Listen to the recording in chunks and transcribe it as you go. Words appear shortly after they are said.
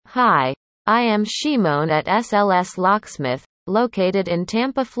Hi, I am Shimon at SLS Locksmith, located in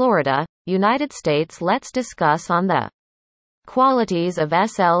Tampa, Florida, United States. Let's discuss on the qualities of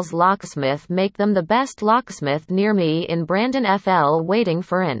SL's locksmith make them the best locksmith near me in Brandon, FL. Waiting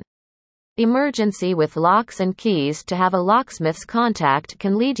for an emergency with locks and keys. To have a locksmith's contact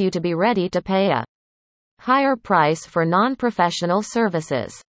can lead you to be ready to pay a higher price for non-professional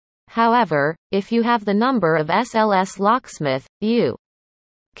services. However, if you have the number of SLS Locksmith, you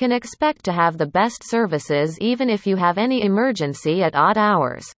can expect to have the best services even if you have any emergency at odd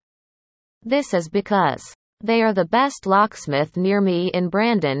hours. This is because they are the best locksmith near me in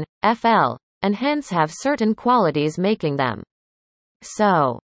Brandon, FL, and hence have certain qualities making them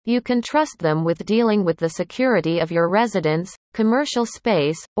so you can trust them with dealing with the security of your residence, commercial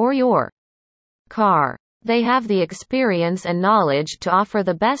space, or your car. They have the experience and knowledge to offer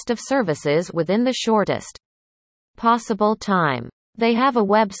the best of services within the shortest possible time. They have a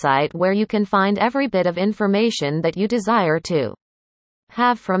website where you can find every bit of information that you desire to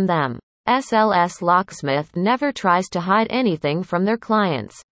have from them. SLS Locksmith never tries to hide anything from their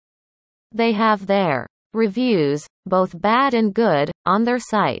clients. They have their reviews, both bad and good, on their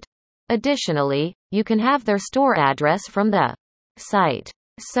site. Additionally, you can have their store address from the site.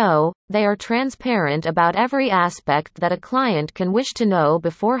 So, they are transparent about every aspect that a client can wish to know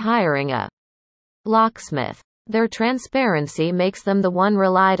before hiring a locksmith. Their transparency makes them the one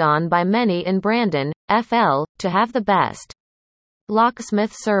relied on by many in Brandon, FL, to have the best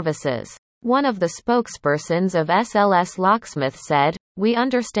locksmith services. One of the spokespersons of SLS Locksmith said, "We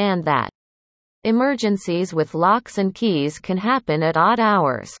understand that emergencies with locks and keys can happen at odd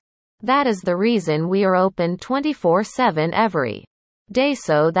hours. That is the reason we are open 24/7 every day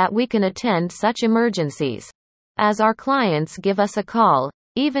so that we can attend such emergencies. As our clients give us a call,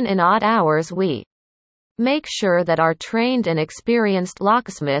 even in odd hours, we make sure that our trained and experienced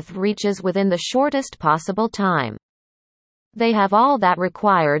locksmith reaches within the shortest possible time. They have all that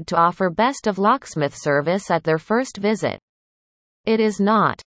required to offer best of locksmith service at their first visit. It is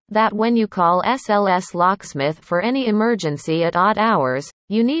not that when you call SLS Locksmith for any emergency at odd hours,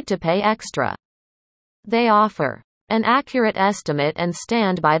 you need to pay extra. They offer an accurate estimate and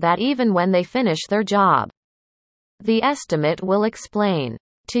stand by that even when they finish their job. The estimate will explain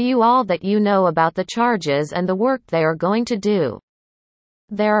to you all that you know about the charges and the work they are going to do.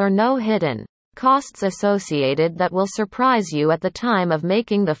 There are no hidden costs associated that will surprise you at the time of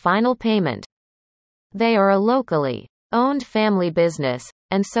making the final payment. They are a locally owned family business,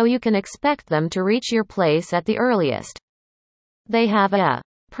 and so you can expect them to reach your place at the earliest. They have a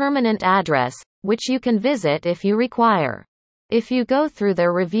permanent address, which you can visit if you require. If you go through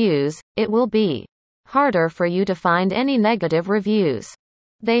their reviews, it will be harder for you to find any negative reviews.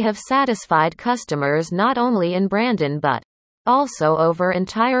 They have satisfied customers not only in Brandon but also over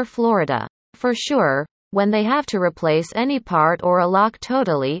entire Florida. For sure, when they have to replace any part or a lock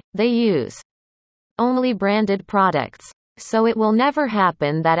totally, they use only branded products. So it will never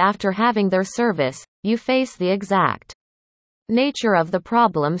happen that after having their service, you face the exact nature of the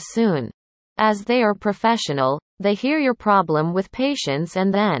problem soon. As they are professional, they hear your problem with patience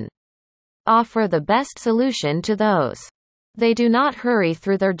and then offer the best solution to those. They do not hurry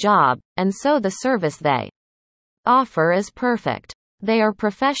through their job, and so the service they offer is perfect. They are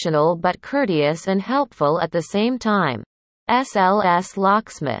professional but courteous and helpful at the same time. SLS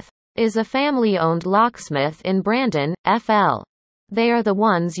Locksmith is a family-owned locksmith in Brandon, FL. They are the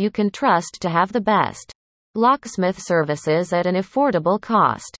ones you can trust to have the best locksmith services at an affordable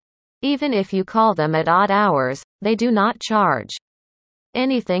cost. Even if you call them at odd hours, they do not charge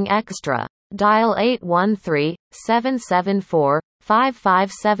anything extra. Dial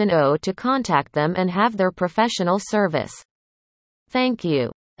 813-774-5570 to contact them and have their professional service. Thank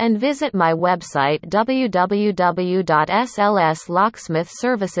you. And visit my website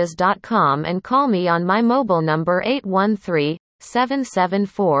www.slslocksmithservices.com and call me on my mobile number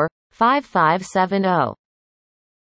 813-774-5570.